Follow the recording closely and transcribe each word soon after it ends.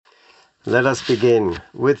Let us begin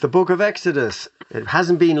with the book of Exodus. It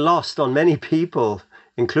hasn't been lost on many people,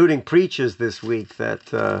 including preachers this week,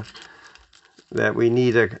 that we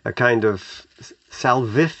need a kind of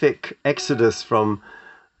salvific exodus from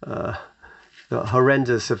the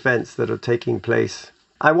horrendous events that are taking place.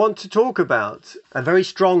 I want to talk about a very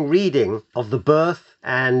strong reading of the birth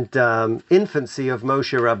and infancy of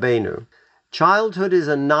Moshe Rabbeinu. Childhood is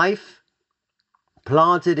a knife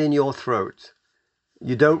planted in your throat.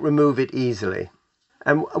 You don't remove it easily.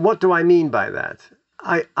 And what do I mean by that?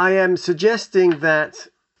 I am suggesting that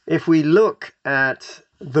if we look at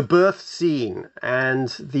the birth scene and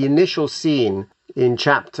the initial scene in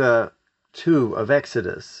chapter 2 of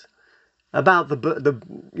Exodus, about the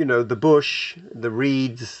bush, the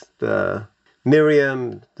reeds, the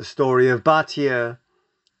Miriam, the story of Batia,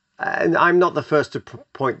 and I'm not the first to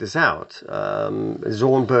point this out.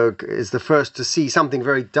 Zornberg is the first to see something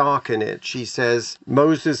very dark in it. She says,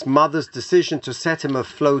 Moses' mother's decision to set him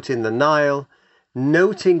afloat in the Nile,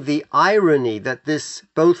 noting the irony that this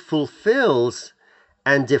both fulfills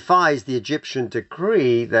and defies the Egyptian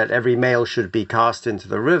decree that every male should be cast into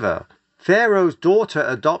the river. Pharaoh's daughter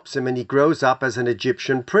adopts him and he grows up as an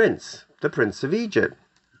Egyptian prince, the Prince of Egypt.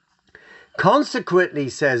 Consequently,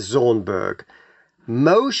 says Zornberg,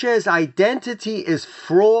 Moshe's identity is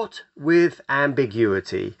fraught with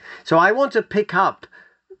ambiguity. So I want to pick up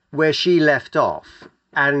where she left off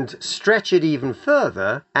and stretch it even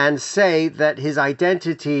further and say that his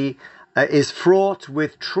identity is fraught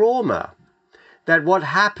with trauma, that what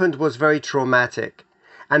happened was very traumatic,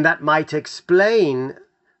 and that might explain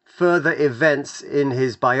further events in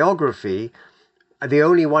his biography. The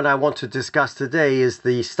only one I want to discuss today is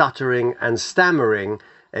the stuttering and stammering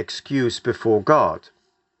excuse before God.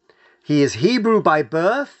 He is Hebrew by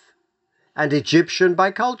birth and Egyptian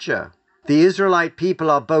by culture. The Israelite people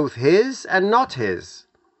are both his and not his.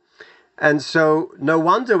 And so no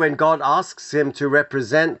wonder when God asks him to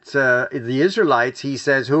represent the Israelites, he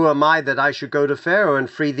says, who am I that I should go to Pharaoh and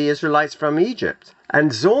free the Israelites from Egypt?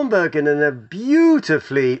 And Zornberg, in a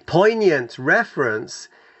beautifully poignant reference,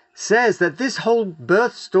 says that this whole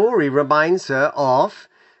birth story reminds her of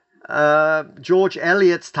George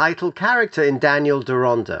Eliot's title character in Daniel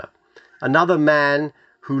Deronda, another man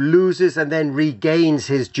who loses and then regains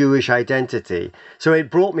his Jewish identity. So it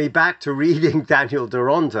brought me back to reading Daniel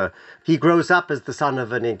Deronda. He grows up as the son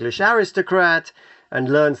of an English aristocrat and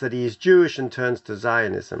learns that he is Jewish and turns to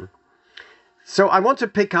Zionism. So I want to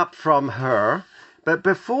pick up from her, but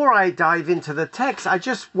before I dive into the text, I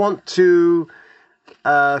just want to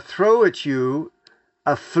throw at you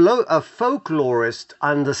a folklorist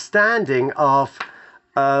understanding of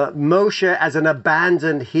Moshe as an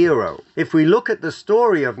abandoned hero. If we look at the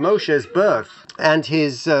story of Moshe's birth and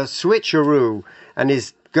his switcheroo and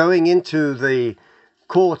his going into the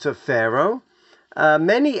court of Pharaoh,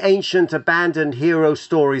 many ancient abandoned hero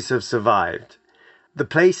stories have survived. The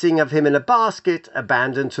placing of him in a basket,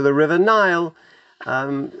 abandoned to the River Nile,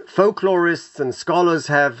 folklorists and scholars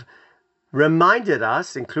have reminded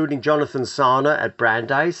us, including Jonathan Sarna at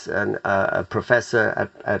Brandeis, and a professor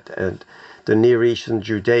at the Near East and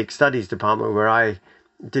Judaic Studies Department where I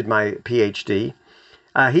did my PhD.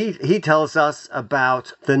 He tells us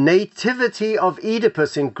about the nativity of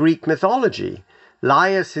Oedipus in Greek mythology.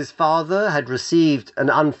 Laius, his father, had received an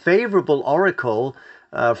unfavorable oracle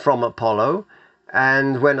from Apollo,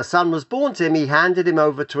 and when a son was born to him, he handed him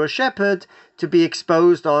over to a shepherd to be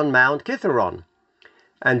exposed on Mount Kithaeron.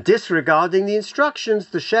 And disregarding the instructions,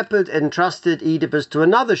 the shepherd entrusted Oedipus to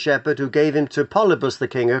another shepherd who gave him to Polybus, the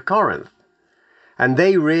king of Corinth. And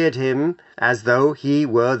they reared him as though he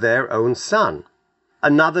were their own son.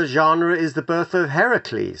 Another genre is the birth of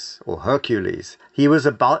Heracles, or Hercules. He was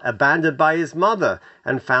abandoned by his mother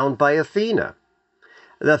and found by Athena.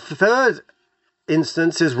 The third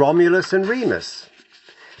instance is Romulus and Remus.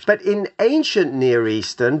 But in ancient Near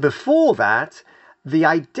Eastern, before that, the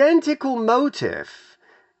identical motive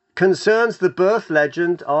concerns the birth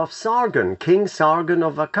legend of Sargon, King Sargon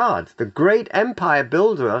of Akkad, the great empire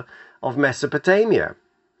builder of Mesopotamia.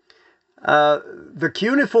 The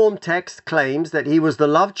cuneiform text claims that he was the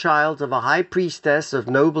love child of a high priestess of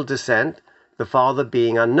noble descent, the father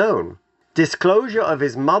being unknown. Disclosure of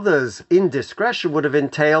his mother's indiscretion would have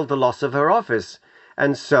entailed the loss of her office,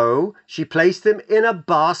 and so she placed him in a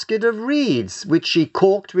basket of reeds, which she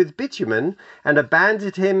corked with bitumen, and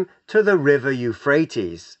abandoned him to the river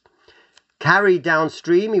Euphrates. Carried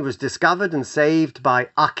downstream, he was discovered and saved by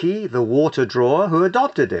Aki, the water drawer, who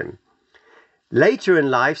adopted him. Later in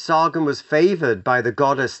life, Sargon was favored by the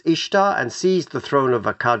goddess Ishtar and seized the throne of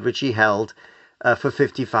Akkad, which he held for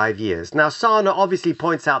 55 years. Now, Sarna obviously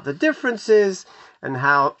points out the differences and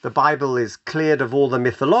how the Bible is cleared of all the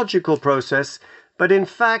mythological process, but in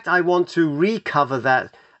fact I want to recover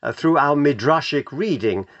that through our midrashic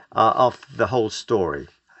reading of the whole story.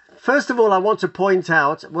 First of all, I want to point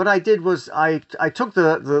out what I did was I took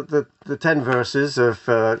the 10 verses of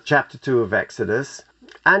chapter 2 of Exodus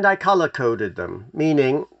and I color-coded them,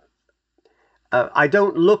 meaning I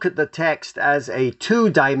don't look at the text as a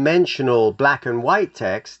two-dimensional black and white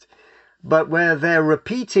text, but where they're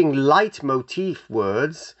repeating leitmotif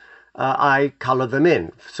words, I color them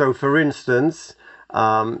in. So, for instance,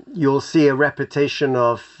 you'll see a repetition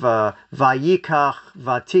of Vayikach,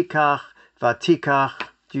 Vatikach, Vatikach.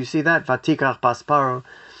 Do you see that? Vatikach Basparo.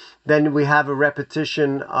 Then we have a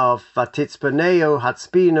repetition of Vatitzpaneo,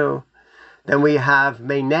 Hatspino. Then we have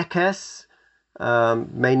Menekes,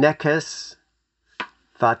 Menekes,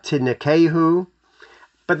 Vatinekehu.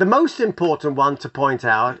 But the most important one to point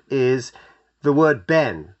out is the word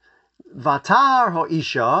ben. Vatar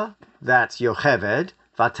ho'isha, that's Yocheved,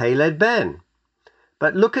 vateled ben.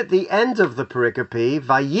 But look at the end of the pericope,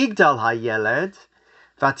 vayigdal hayeled,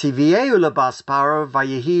 vativieu lebasparo,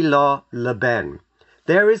 vayehi lo leben.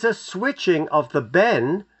 There is a switching of the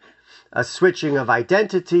ben, a switching of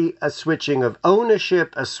identity, a switching of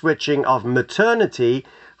ownership, a switching of maternity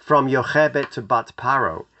from Yocheved to Bat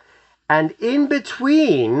Paro. And in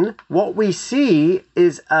between, what we see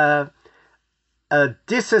is a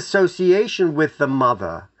disassociation with the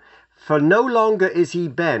mother. For no longer is he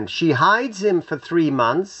ben. She hides him for 3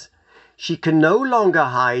 months. She can no longer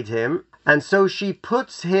hide him. And so she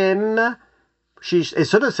puts him, it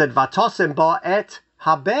sort of said, Vatosem ba et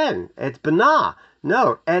haben, et bena.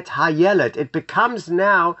 No, et hayelet. It becomes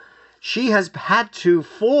now, she has had to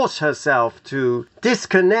force herself to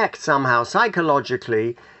disconnect somehow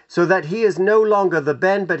psychologically so that he is no longer the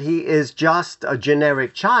ben, but he is just a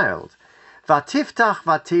generic child. Vatiftach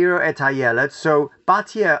vatiro et hayelet. So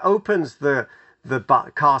Batia opens the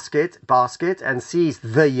basket and sees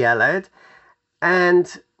the yeled,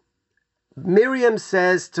 and Miriam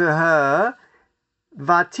says to her,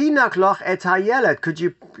 Vatinach loch et hayelet. Could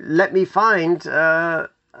you let me find a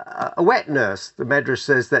wet nurse? The Medrash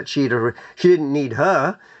says that she didn't need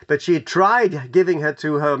her, but she had tried giving her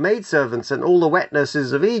to her maidservants and all the wet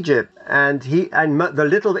nurses of Egypt, and the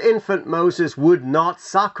little infant Moses would not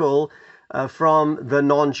suckle from the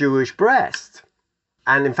non-Jewish breast.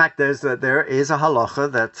 And in fact, there is a halacha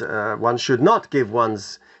that one should not give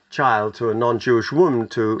one's child to a non-Jewish woman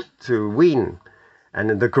to wean.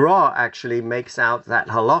 And the Gra actually makes out that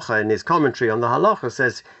halacha in his commentary on the halacha,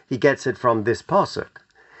 says he gets it from this pasuk.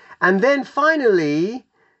 And then finally,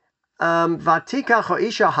 Vatika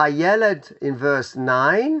Choisha Hayeled in verse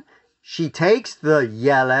 9, she takes the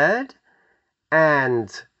Yeled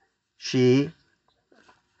and she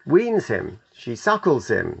weans him, she suckles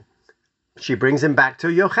him, she brings him back to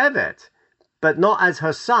Yocheved, but not as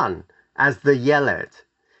her son, as the Yeled.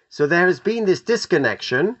 So there has been this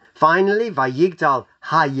disconnection. Finally, Vayigdal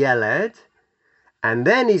Hayeled, and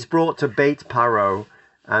then he's brought to Beit Paro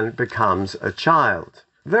and becomes a child.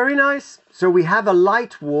 Very nice. So we have a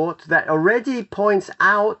light wart that already points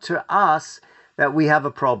out to us that we have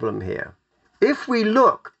a problem here. If we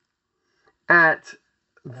look at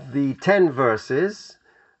the 10 verses,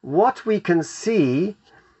 what we can see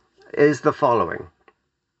is the following.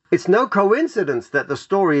 It's no coincidence that the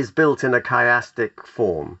story is built in a chiastic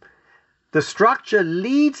form. The structure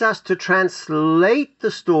leads us to translate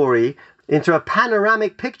the story into a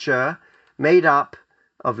panoramic picture made up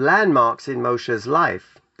of landmarks in Moshe's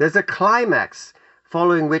life. There's a climax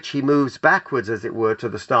following which he moves backwards, as it were, to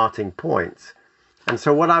the starting point. And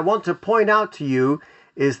so what I want to point out to you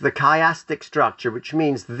is the chiastic structure, which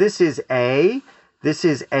means this is A, this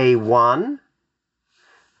is A1,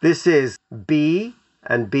 this is B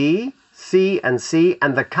and B, C and C,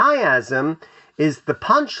 and the chiasm is the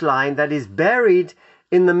punchline that is buried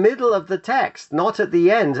in the middle of the text, not at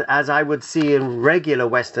the end, as I would see in regular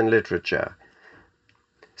Western literature.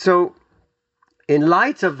 So, in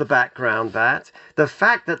light of the background that, the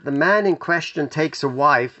fact that the man in question takes a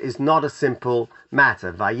wife is not a simple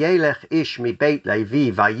matter. Vayelech ish mi beit Levi,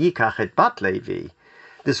 vayikach et bat Levi.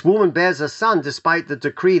 This woman bears a son despite the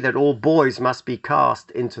decree that all boys must be cast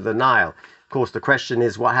into the Nile. Of course, the question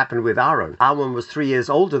is what happened with Aaron. Aaron was 3 years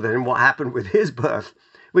older than him. What happened with his birth?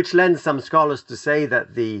 Which lends some scholars to say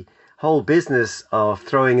that the whole business of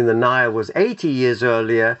throwing in the Nile was 80 years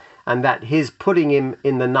earlier, and that his putting him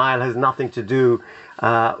in the Nile has nothing to do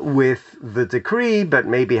with the decree, but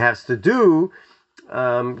maybe has to do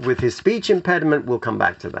with his speech impediment. We'll come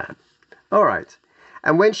back to that. All right.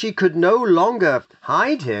 And when she could no longer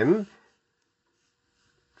hide him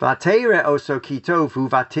Vateire oso kitovu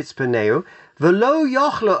vatitzpaneu. Velo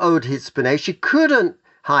yochlo od hitzpaneu. She couldn't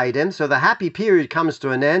hide him, so the happy period comes to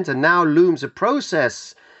an end, and now looms a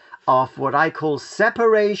process of what I call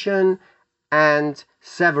separation and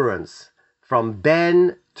severance from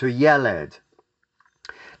Ben to Yeled,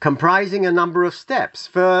 comprising a number of steps.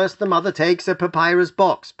 First, the mother takes a papyrus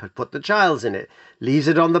box, put the child in it, leaves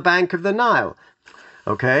it on the bank of the Nile.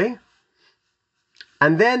 Okay?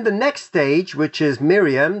 And then the next stage, which is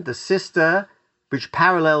Miriam, the sister, which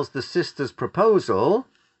parallels the sister's proposal,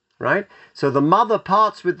 right? So the mother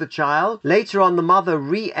parts with the child. Later on, the mother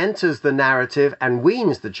re-enters the narrative and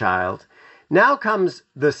weans the child. Now comes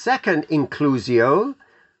the second inclusio,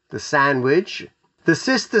 the sandwich. The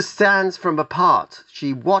sister stands from apart.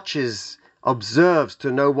 She watches, observes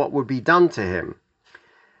to know what would be done to him.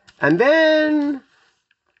 And then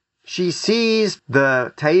she sees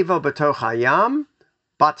the Teva b'toch hayam.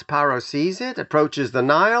 Bat Paro sees it, approaches the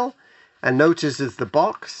Nile, and notices the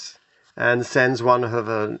box, and sends one of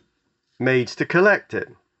her maids to collect it.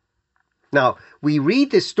 Now, we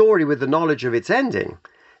read this story with the knowledge of its ending.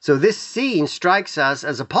 So this scene strikes us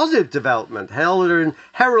as a positive development,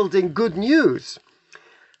 heralding good news.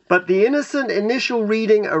 But the innocent initial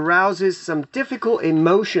reading arouses some difficult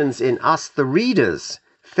emotions in us, the readers.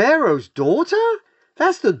 Pharaoh's daughter?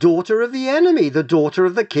 That's the daughter of the enemy, the daughter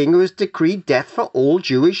of the king who has decreed death for all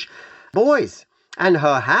Jewish boys. And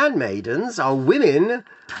her handmaidens are women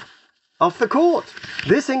of the court.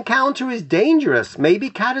 This encounter is dangerous, maybe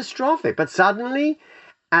catastrophic, but suddenly,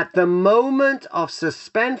 at the moment of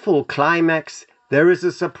suspenseful climax, there is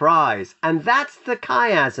a surprise. And that's the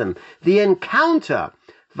chiasm, the encounter.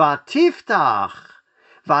 Vatiftach,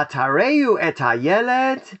 vatareu et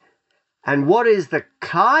hayeled. And what is the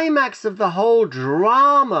climax of the whole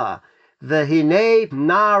drama? V'hinei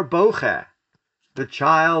nar bocher. The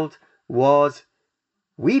child was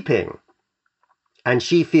weeping. And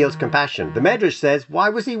she feels compassion. The Medrash says, why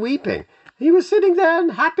was he weeping? He was sitting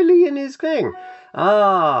there happily in his thing.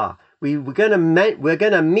 We're going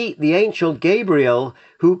to meet the angel Gabriel,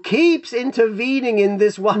 who keeps intervening in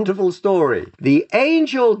this wonderful story. The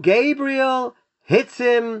angel Gabriel hits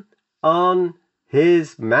him on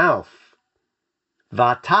his mouth.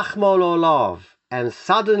 Vatachmol olav. And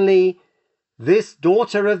suddenly, this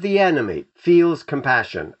daughter of the enemy feels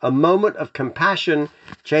compassion. A moment of compassion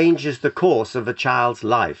changes the course of a child's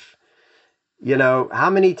life. You know, how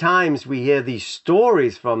many times we hear these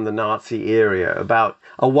stories from the Nazi era about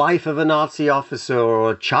a wife of a Nazi officer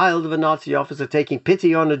or a child of a Nazi officer taking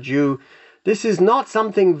pity on a Jew. This is not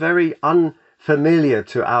something very unfamiliar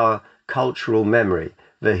to our cultural memory.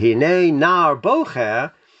 V'hinei nar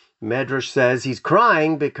bocher, Medrash says he's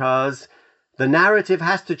crying because the narrative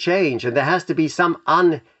has to change and there has to be some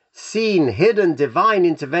unseen, hidden divine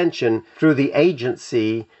intervention through the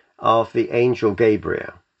agency of the angel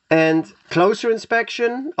Gabriel. And closer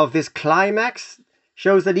inspection of this climax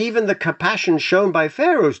shows that even the compassion shown by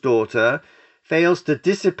Pharaoh's daughter fails to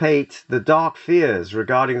dissipate the dark fears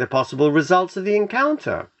regarding the possible results of the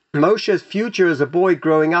encounter. Moshe's future as a boy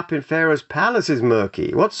growing up in Pharaoh's palace is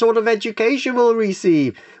murky. What sort of education will he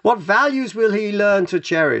receive? What values will he learn to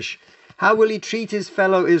cherish? How will he treat his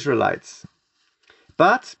fellow Israelites?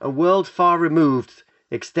 But a world far removed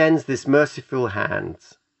extends this merciful hand.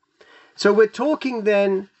 So we're talking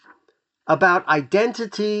then about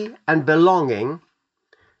identity and belonging.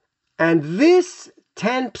 And this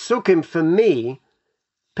 10 psukim for me,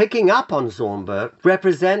 picking up on Zornberg,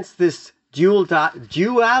 represents this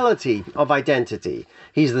duality of identity.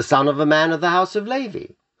 He's the son of a man of the house of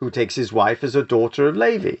Levi, who takes his wife as a daughter of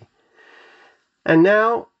Levi. And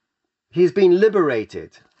now he's been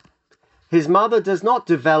liberated. His mother does not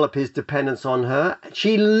develop his dependence on her.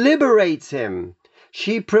 She liberates him.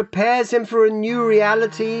 She prepares him for a new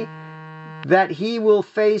reality that he will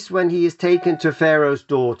face when he is taken to Pharaoh's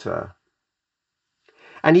daughter.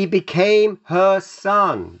 And he became her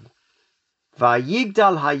son.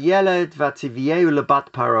 Vayigdal hayeled vativieu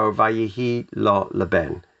lebat paro vayihi lo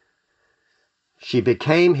leben. She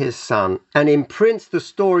became his son and imprints the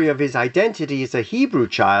story of his identity as a Hebrew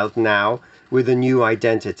child now with a new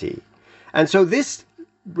identity. And so this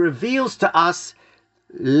reveals to us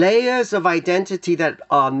layers of identity that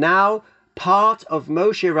are now part of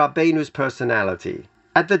Moshe Rabbeinu's personality.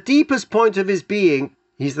 At the deepest point of his being,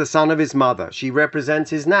 he's the son of his mother. She represents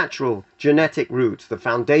his natural genetic roots, the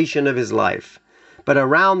foundation of his life. But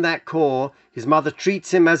around that core, his mother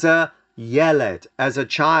treats him as a yeled, as a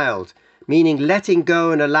child, meaning letting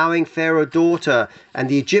go and allowing Pharaoh's daughter and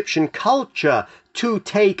the Egyptian culture to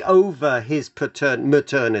take over his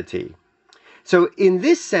maternity. So in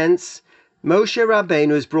this sense, Moshe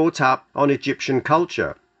Rabbeinu is brought up on Egyptian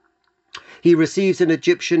culture. He receives an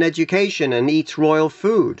Egyptian education and eats royal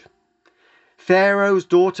food. Pharaoh's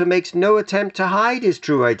daughter makes no attempt to hide his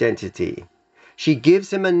true identity. She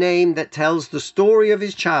gives him a name that tells the story of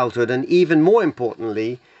his childhood and, even more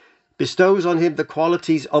importantly, bestows on him the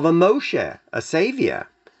qualities of a Moshe, a savior.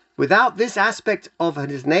 Without this aspect of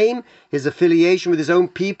his name, his affiliation with his own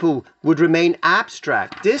people would remain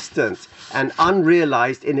abstract, distant, and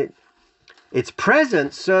unrealized in it. Its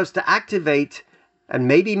presence serves to activate and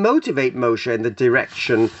maybe motivate Moshe in the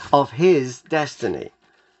direction of his destiny.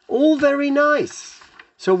 All very nice.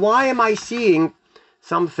 So why am I seeing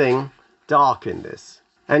something dark in this?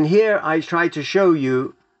 And here I try to show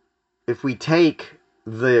you, if we take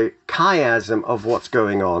the chiasm of what's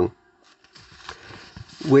going on,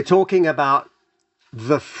 we're talking about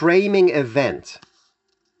the framing event.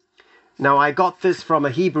 Now, I got this from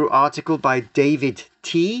a Hebrew article by David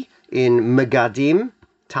T. in Megadim,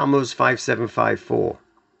 Tammuz 5754.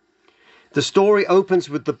 The story opens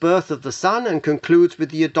with the birth of the son and concludes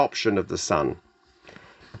with the adoption of the son.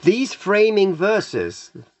 These framing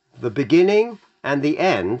verses, the beginning and the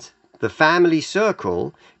end, the family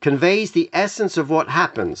circle, conveys the essence of what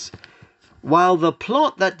happens, while the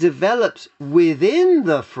plot that develops within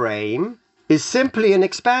the frame is simply an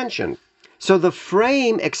expansion. So the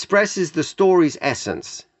frame expresses the story's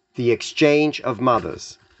essence, the exchange of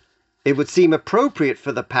mothers. It would seem appropriate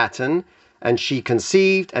for the pattern, and she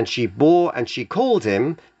conceived, and she bore, and she called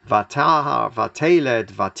him, Vatahar, Vateled,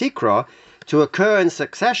 Vatikra, to occur in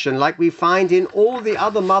succession like we find in all the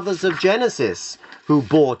other mothers of Genesis who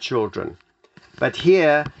bore children. But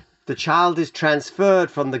here, the child is transferred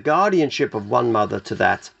from the guardianship of one mother to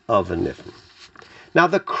that of a Nifn. Now,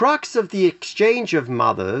 the crux of the exchange of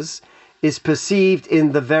mothers is perceived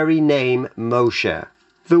in the very name Moshe.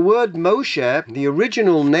 The word Moshe, the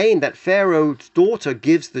original name that Pharaoh's daughter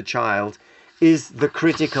gives the child, is the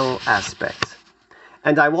critical aspect.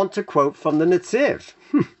 And I want to quote from the Netziv.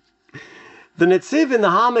 The Netziv in the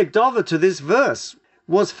Hamikdava to this verse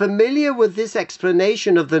was familiar with this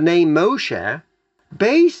explanation of the name Moshe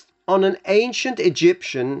based on an ancient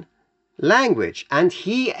Egyptian language, and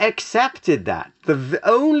he accepted that. The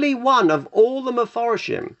only one of all the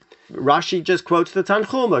Mefarshim. Rashi just quotes the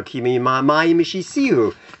Tanchuma, Kimi Ma'ai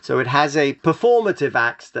Mishisihu. So it has a performative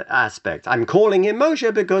aspect. I'm calling him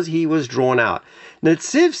Moshe because he was drawn out.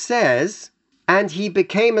 Netziv says, and he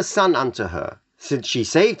became a son unto her. Since she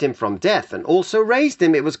saved him from death and also raised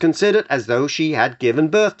him, it was considered as though she had given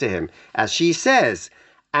birth to him. As she says,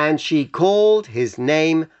 and she called his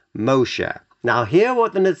name Moshe. Now hear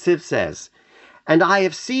what the Netziv says. And I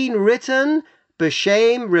have seen written,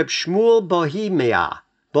 B'Shem Reb Shmuel Bohemia.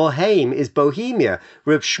 Bohem is Bohemia.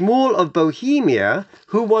 Reb Shmuel of Bohemia,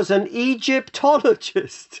 who was an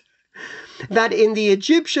Egyptologist, that in the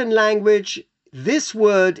Egyptian language, this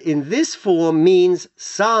word in this form means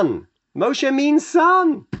son. Moshe means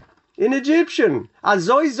son in Egyptian.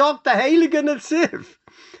 Azoi sagt der Heilige Netziv.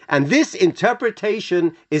 And this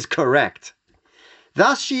interpretation is correct.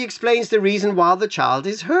 Thus she explains the reason why the child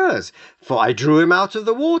is hers. For I drew him out of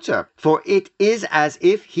the water. For it is as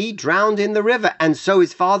if he drowned in the river, and so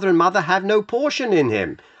his father and mother have no portion in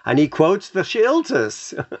him. And he quotes the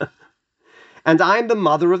Sheiltas. And I'm the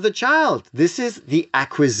mother of the child. This is the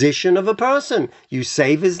acquisition of a person. You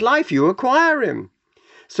save his life, you acquire him.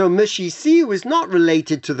 So Mishisiu is not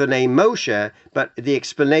related to the name Moshe, but the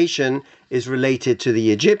explanation is related to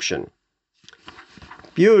the Egyptian.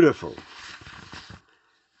 Beautiful.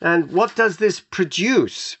 And what does this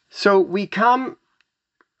produce? So we come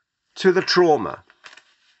to the trauma.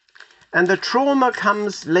 And the trauma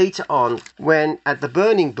comes later on when, at the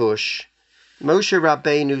burning bush, Moshe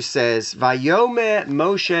Rabbeinu says, Vayomer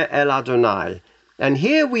Moshe el Adonai. And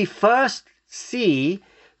here we first see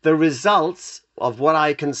the results of what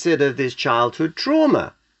I consider this childhood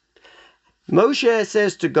trauma. Moshe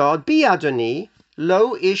says to God, Bi Adoni,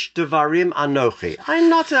 lo ish devarim anochi. I'm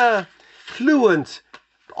not a fluent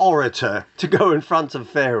orator to go in front of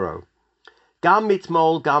Pharaoh. Gam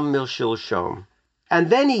mitmol, gam milshilshom. And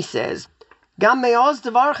then he says, Gam me'oz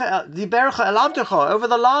dibercha el abdecha. Over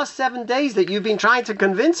the last 7 days that you've been trying to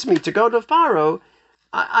convince me to go to Pharaoh,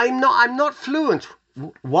 I'm not fluent.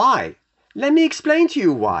 Why? Let me explain to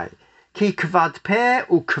you why. Ki kvad peh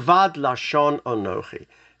u kvad lashon onochi.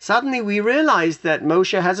 Suddenly we realize that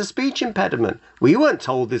Moshe has a speech impediment. We weren't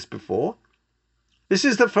told this before. This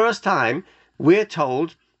is the first time we're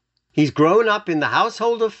told he's grown up in the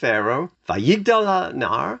household of Pharaoh, Vayigdal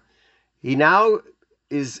Nar. He now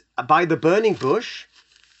is by the burning bush.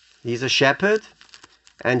 He's a shepherd,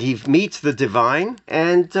 and he meets the divine,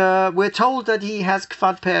 and we're told that he has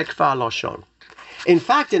kvad peh kvad lashon. In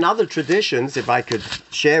fact, in other traditions, if I could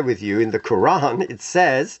share with you, in the Quran, it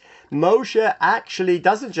says Moshe actually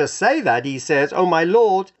doesn't just say that. He says, "Oh, my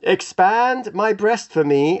Lord, expand my breast for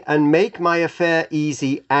me and make my affair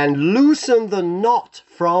easy and loosen the knot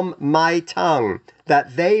from my tongue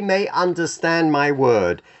that they may understand my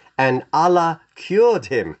word." And Allah cured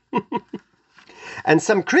him. And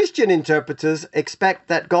some Christian interpreters expect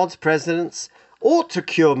that God's presence ought to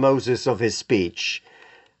cure Moses of his speech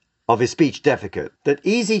deficit. That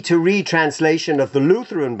easy-to-read translation of the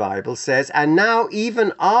Lutheran Bible says, "And now,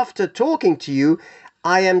 even after talking to you,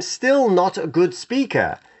 I am still not a good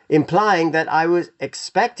speaker," implying that I was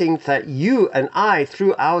expecting that you and I,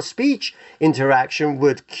 through our speech interaction,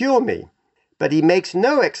 would cure me. But he makes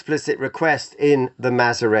no explicit request in the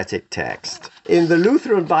Masoretic text. In the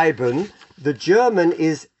Lutheran Bible, the German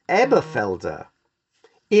is Eberfelder.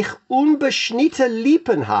 Ich unbeschnitte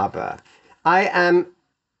Lippen habe. I am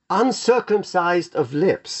uncircumcised of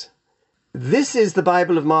lips. This is the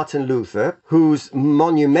Bible of Martin Luther, whose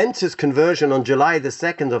monumentous conversion on July the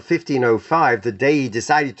 2nd of 1505, the day he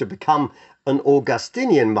decided to become an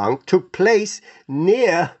Augustinian monk, took place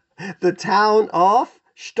near the town of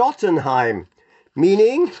Stottenheim,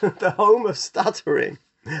 meaning the home of stuttering.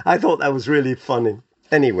 I thought that was really funny.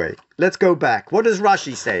 Anyway, let's go back. What does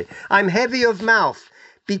Rashi say? I'm heavy of mouth.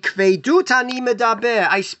 Bikvedut ani medaber.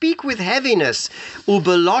 I speak with heaviness.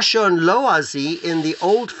 Ubeloshon loazi in the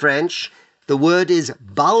Old French, the word is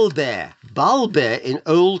balber. Balber in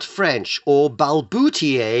Old French, or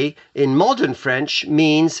balboutier in modern French,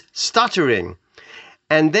 means stuttering.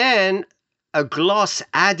 And then a gloss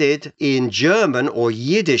added in German, or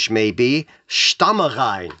Yiddish maybe,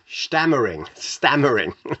 Stammerein,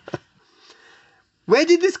 stammering. Where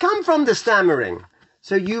did this come from, the stammering?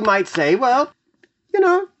 So you might say, well,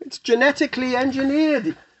 it's genetically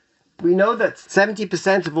engineered. We know that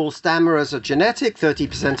 70% of all stammerers are genetic,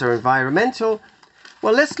 30% are environmental.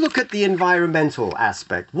 Well, let's look at the environmental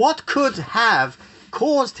aspect. What could have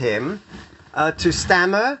caused him to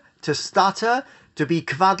stammer, to stutter, to be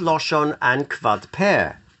kvad loshon and kvad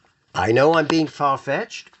per? I know I'm being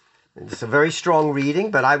far-fetched. It's a very strong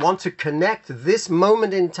reading, but I want to connect this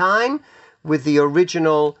moment in time with the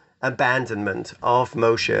original abandonment of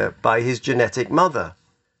Moshe by his genetic mother.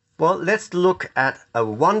 Well, let's look at a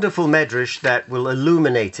wonderful medrash that will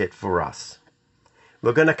illuminate it for us.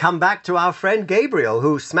 We're going to come back to our friend Gabriel,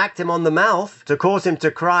 who smacked him on the mouth to cause him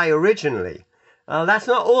to cry originally. That's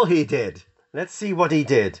not all he did. Let's see what he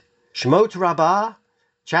did. Shmot Rabbah,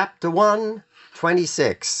 chapter 1,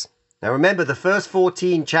 26. Now remember, the first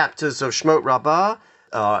 14 chapters of Shmot Rabbah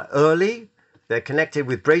are early. They're connected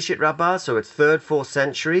with Breshit Rabbah, so it's 3rd, 4th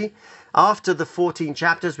century. After the 14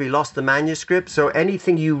 chapters, we lost the manuscript, so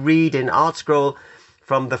anything you read in ArtScroll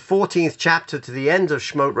from the 14th chapter to the end of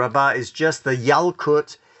Shmot Rabbah is just the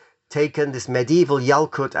Yalkut, taken, this medieval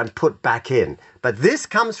Yalkut, and put back in. But this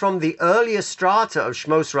comes from the earlier strata of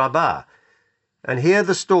Shmos Rabbah. And hear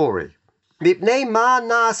the story. Mipnei ma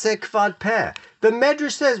naaseh kvad per. The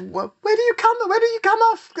Medrash says, where do you come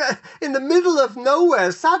off in the middle of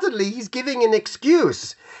nowhere? Suddenly he's giving an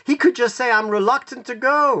excuse. He could just say, I'm reluctant to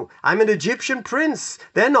go. I'm an Egyptian prince.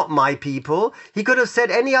 They're not my people. He could have said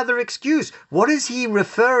any other excuse. What is he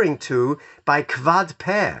referring to by kvad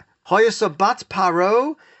per? Hoyosobat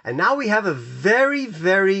paro. And now we have a very,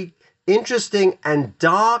 very interesting and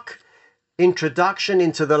dark introduction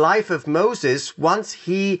into the life of Moses once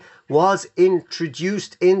he was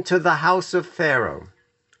introduced into the house of Pharaoh.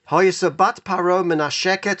 Hoyosabat paro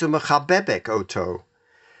menasheket umechabebek oto.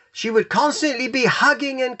 She would constantly be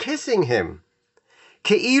hugging and kissing him.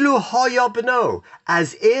 Ke'ilu hoyo bno,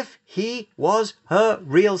 as if he was her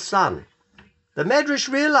real son. The Medrash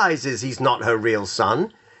realizes he's not her real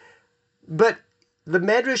son, but the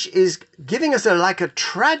Medrash is giving us a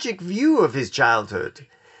tragic view of his childhood.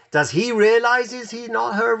 Does he realize he's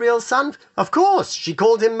not her real son? Of course, she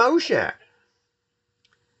called him Moshe,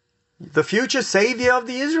 the future savior of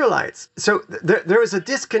the Israelites. So there is a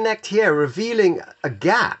disconnect here, revealing a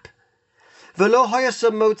gap. She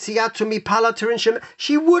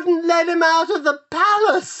wouldn't let him out of the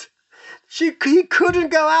palace. He couldn't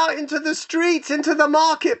go out into the streets, into the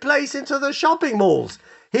marketplace, into the shopping malls.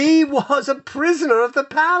 He was a prisoner of the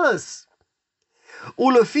palace.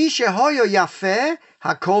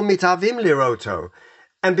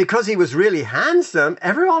 And because he was really handsome,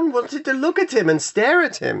 everyone wanted to look at him and stare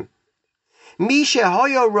at him. Anyone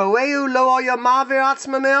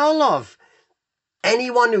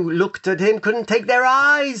who looked at him couldn't take their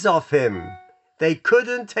eyes off him. They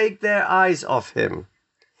couldn't take their eyes off him.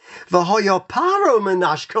 V'hoyo paro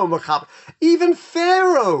menash komachab. Even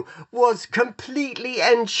Pharaoh was completely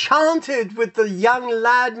enchanted with the young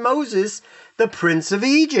lad Moses, the prince of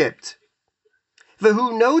Egypt.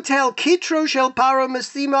 V'hu notel kitro shel paro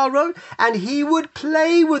mesima wrote, and he would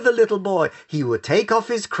play with the little boy. He would take off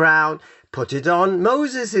his crown, put it on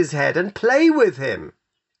Moses' head, and play with him.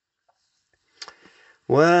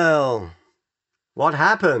 Well, what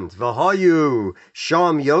happened? V'hoyu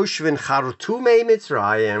shom yoshvin chartumei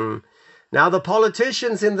Mitzrayim. Now the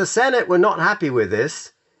politicians in the Senate were not happy with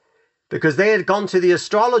this, because they had gone to the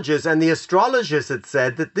astrologers, and the astrologers had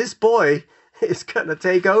said that this boy is going to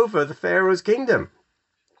take over the Pharaoh's kingdom.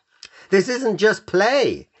 This isn't just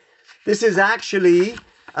play. This is actually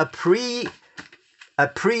a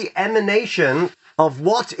pre-emanation of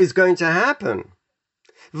what is going to happen.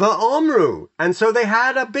 Va'omru, and so they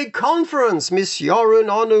had a big conference. Misyorun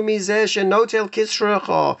onu mizeh shenotel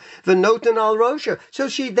kisrecha v'noten al rosha. So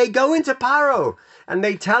they go into Paro and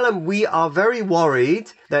they tell him, we are very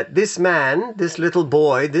worried that this man, this little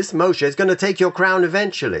boy, this Moshe, is going to take your crown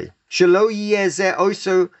eventually. Shelo yeh zeh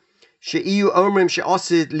oso she'iyu omrim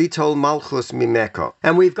she'osid litol malchus mimeko.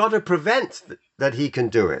 And we've got to prevent that he can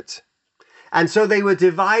do it. And so they were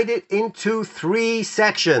divided into 3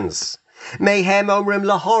 sections. Mehem omrim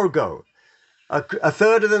lahorgo. A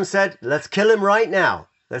third of them said, let's kill him right now.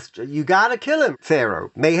 You got to kill him,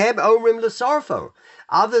 Pharaoh. Mehem omrim lasarfo.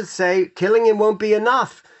 Others say killing him won't be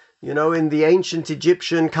enough. You know, in the ancient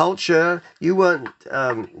Egyptian culture, you weren't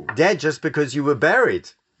dead just because you were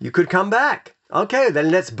buried. You could come back. Okay,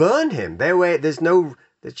 then let's burn him. There's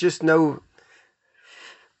just nothing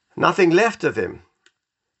left of him.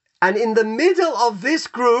 And in the middle of this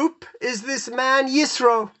group is this man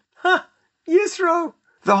Yisro. Yisro.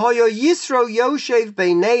 V'hoyo Yisro yoshev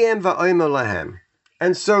beineim v'omer lahem.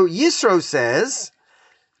 And so Yisro says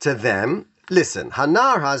to them, listen,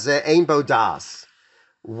 Hanar hazeh ein bo das.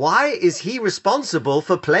 Why is he responsible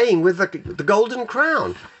for playing with the golden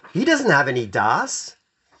crown? He doesn't have any das.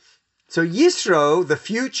 So Yisro, the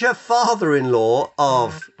future father-in-law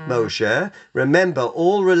of Moshe, remember,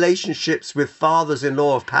 all relationships with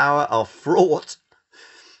fathers-in-law of power are fraught.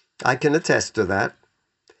 I can attest to that.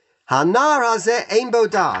 Hanar hazeh ein bo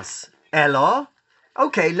das. Elo,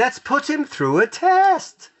 okay, let's put him through a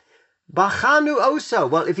test. Bachanu oso.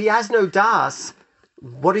 Well, if he has no das,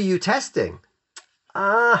 what are you testing?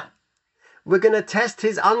 We're going to test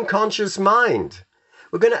his unconscious mind.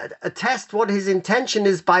 We're going to test what his intention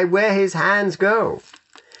is by where his hands go.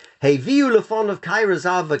 Hey, viu lefon of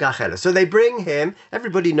kairazav v'gachela. So they bring him.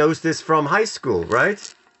 Everybody knows this from high school,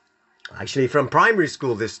 right? Actually, from primary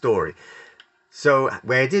school, this story. So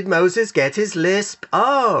where did Moses get his lisp?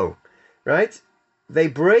 Oh, right. They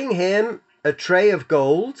bring him a tray of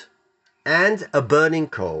gold and a burning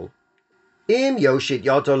coal. Im yoshit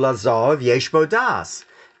yodo lazav yesh bo das.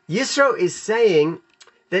 Yisro is saying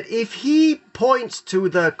that if he points to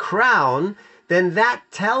the crown, then that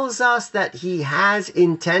tells us that he has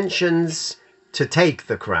intentions to take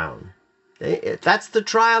the crown. That's the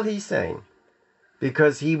trial he's saying,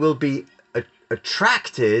 because he will be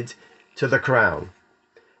attracted to the crown.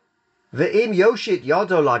 Ve'im yoshit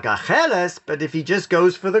yodo lagacheles, but if he just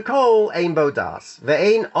goes for the coal, ein bo das.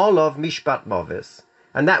 Ve'ein olov mishpat movis.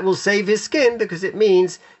 And that will save his skin, because it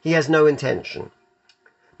means he has no intention.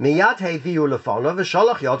 Miyad heviu lefonov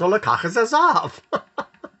v'sholach yodo lekachas azav.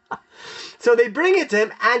 So they bring it to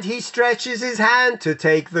him, and he stretches his hand to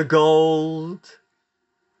take the gold,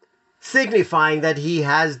 signifying that he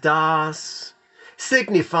has das,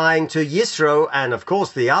 signifying to Yisro and, of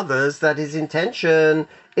course, the others that his intention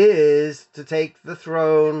is to take the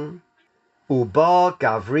throne. Uba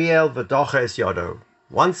Gavriel v'doches yodo.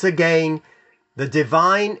 Once again, the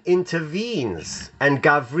divine intervenes, and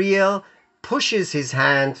Gavriel pushes his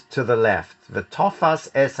hand to the left, v'tofas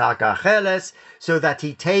es hagacheles, so that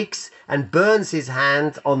he takes and burns his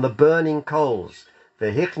hand on the burning coals.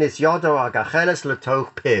 V'hichnis yodo hagacheles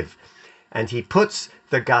letoch piv, and he puts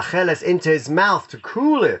the gacheles into his mouth to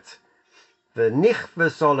cool it.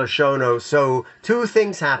 V'nichvesol. So 2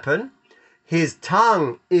 things happen. His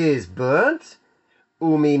tongue is burnt.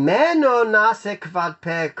 Umimeno nase kvad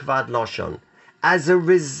pe kvad loshon. As a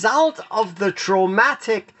result of the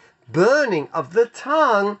traumatic burning of the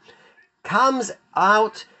tongue, comes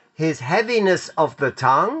out his heaviness of the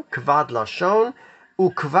tongue, kvad lashon,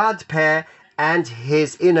 ukvad pe, and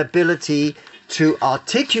his inability to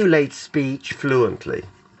articulate speech fluently.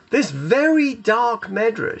 This very dark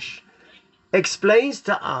medrash explains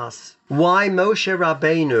to us why Moshe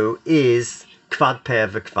Rabbeinu is kvad pe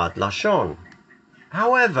v'kvad lashon.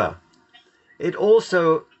 However, it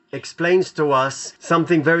also explains to us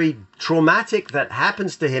something very traumatic that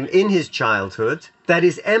happens to him in his childhood that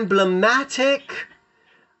is emblematic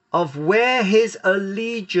of where his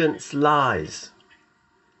allegiance lies.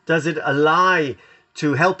 Does it lie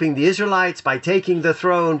to helping the Israelites by taking the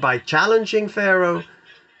throne, by challenging Pharaoh,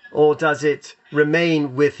 or does it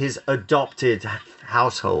remain with his adopted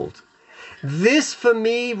household? This, for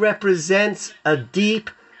me, represents a deep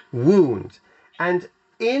wound. And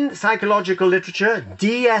in psychological literature,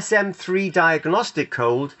 DSM-3 diagnostic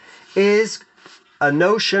code is a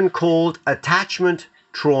notion called attachment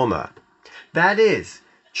trauma. That is,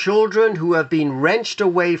 children who have been wrenched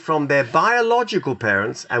away from their biological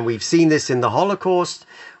parents, and we've seen this in the Holocaust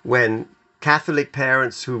when Catholic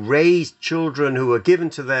parents who raised children who were given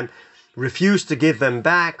to them refused to give them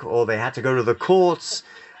back, or they had to go to the courts.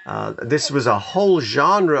 This was a whole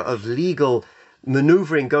genre of legal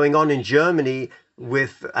maneuvering going on in Germany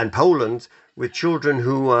and Poland with children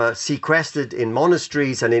who were sequestered in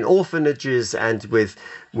monasteries and in orphanages and with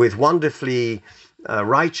wonderfully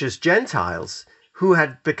righteous Gentiles who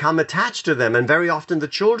had become attached to them. And very often the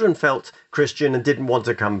children felt Christian and didn't want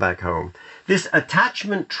to come back home. This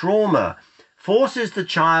attachment trauma forces the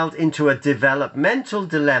child into a developmental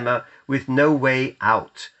dilemma with no way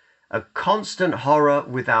out, a constant horror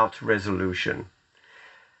without resolution.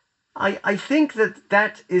 I think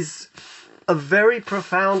that is a very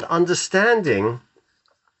profound understanding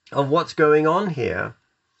of what's going on here,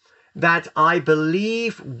 that I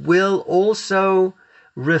believe will also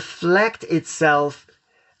reflect itself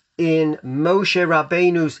in Moshe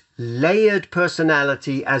Rabbeinu's layered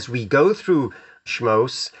personality as we go through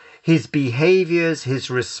Shmos, his behaviors, his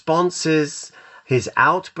responses, his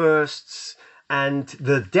outbursts, and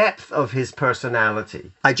the depth of his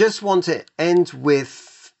personality. I just want to end with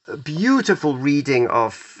a beautiful reading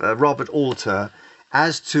of Robert Alter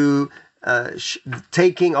as to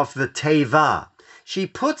taking of the Teva. She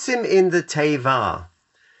puts him in the Teva,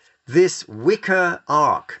 this wicker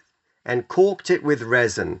ark, and corked it with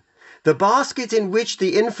resin. The basket in which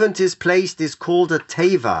the infant is placed is called a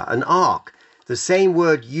Teva, an ark, the same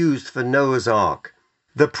word used for Noah's Ark.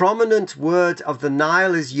 The prominent word of the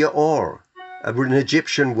Nile is Yaor, an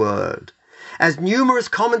Egyptian word. As numerous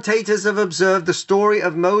commentators have observed, the story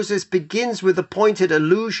of Moses begins with a pointed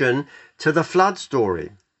allusion to the flood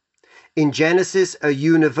story. In Genesis, a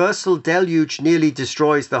universal deluge nearly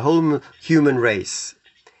destroys the whole human race.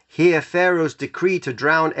 Here, Pharaoh's decree to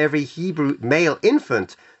drown every Hebrew male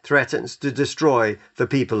infant threatens to destroy the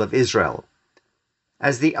people of Israel.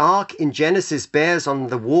 As the ark in Genesis bears on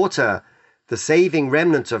the water the saving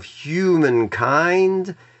remnant of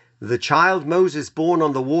humankind, the child Moses born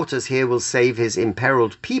on the waters here will save his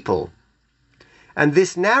imperiled people. And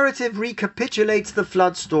this narrative recapitulates the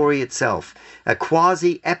flood story itself, a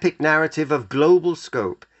quasi-epic narrative of global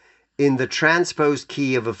scope in the transposed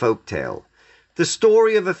key of a folktale. The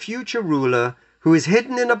story of a future ruler who is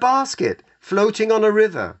hidden in a basket floating on a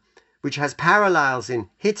river, which has parallels in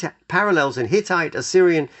Hittite,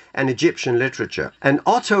 Assyrian, and Egyptian literature. And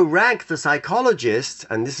Otto Rank, the psychologist,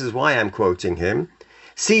 and this is why I'm quoting him,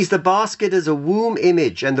 sees the basket as a womb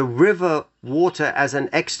image and the river water as an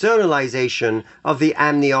externalization of the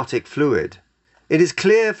amniotic fluid. It is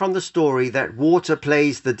clear from the story that water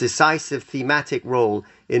plays the decisive thematic role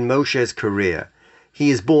in Moshe's career. He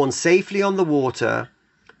is born safely on the water,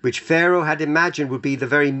 which Pharaoh had imagined would be the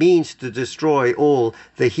very means to destroy all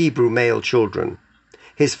the Hebrew male children.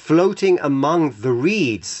 His floating among the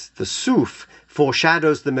reeds, the Suf,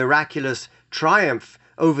 foreshadows the miraculous triumph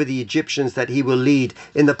over the Egyptians that he will lead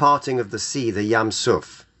in the parting of the sea, the Yam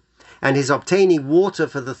Suf. And his obtaining water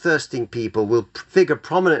for the thirsting people will figure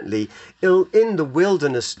prominently in the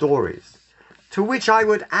wilderness stories. To which I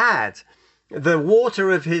would add the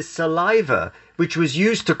water of his saliva, which was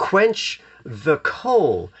used to quench the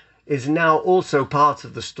coal, is now also part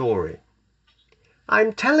of the story.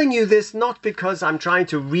 I'm telling you this not because I'm trying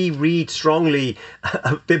to reread strongly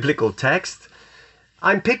a biblical text.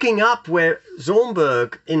 I'm picking up where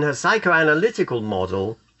Zornberg, in her psychoanalytical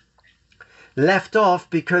model, left off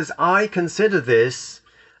because I consider this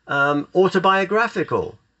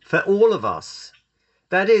autobiographical for all of us.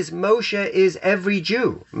 That is, Moshe is every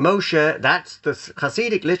Jew. Moshe, that's the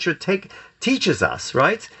Hasidic literature teaches us,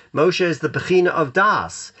 right? Moshe is the Bechina of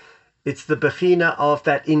Das. It's the Bechina of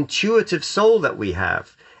that intuitive soul that we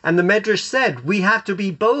have. And the Medrash said, we have to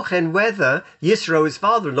be bochen whether Yisro, his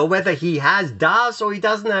father-in-law, whether he has Das or he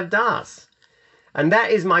doesn't have Das. And that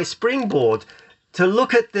is my springboard to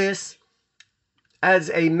look at this as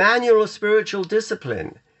a manual of spiritual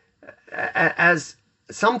discipline, as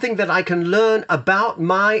something that I can learn about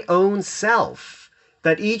my own self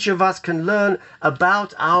that each of us can learn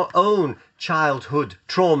about our own childhood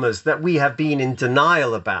traumas that we have been in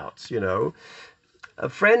denial about, you know. A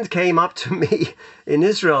friend came up to me in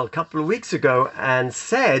Israel a couple of weeks ago and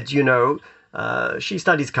said, you know, she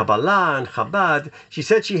studies Kabbalah and Chabad. She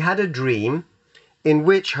said she had a dream in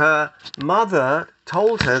which her mother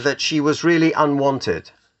told her that she was really unwanted.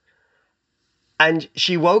 And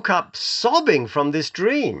she woke up sobbing from this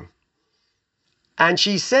dream. And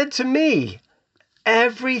she said to me,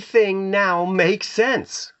 everything now makes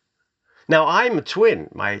sense. Now, I'm a twin.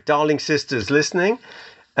 My darling sister's listening.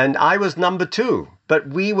 And I was number 2. But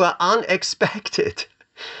we were unexpected.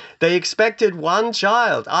 They expected one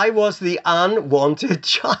child. I was the unwanted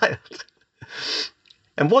child.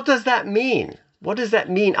 And what does that mean? What does that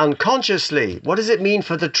mean unconsciously? What does it mean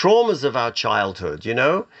for the traumas of our childhood, you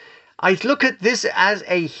know? I look at this as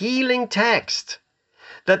a healing text.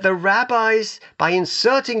 That the rabbis, by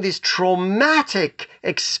inserting this traumatic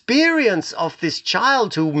experience of this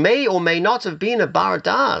child who may or may not have been a bar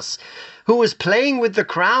das, who was playing with the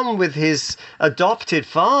crown with his adopted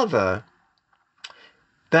father,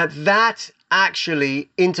 that actually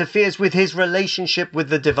interferes with his relationship with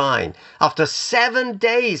the divine. After 7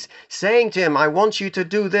 days saying to him, I want you to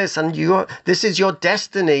do this, and this is your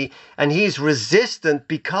destiny, and he's resistant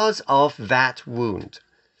because of that wound.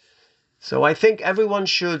 So I think everyone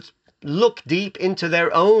should look deep into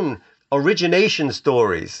their own origination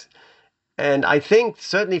stories. And I think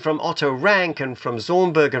certainly from Otto Rank and from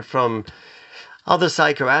Zornberg and from other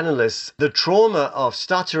psychoanalysts, the trauma of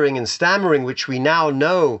stuttering and stammering, which we now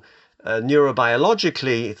know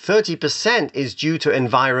neurobiologically, 30% is due to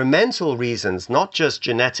environmental reasons, not just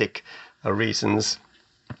genetic reasons,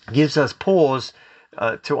 gives us pause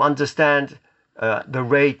to understand the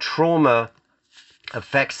way trauma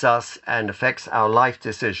affects us and affects our life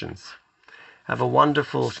decisions. Have a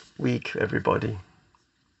wonderful week, everybody.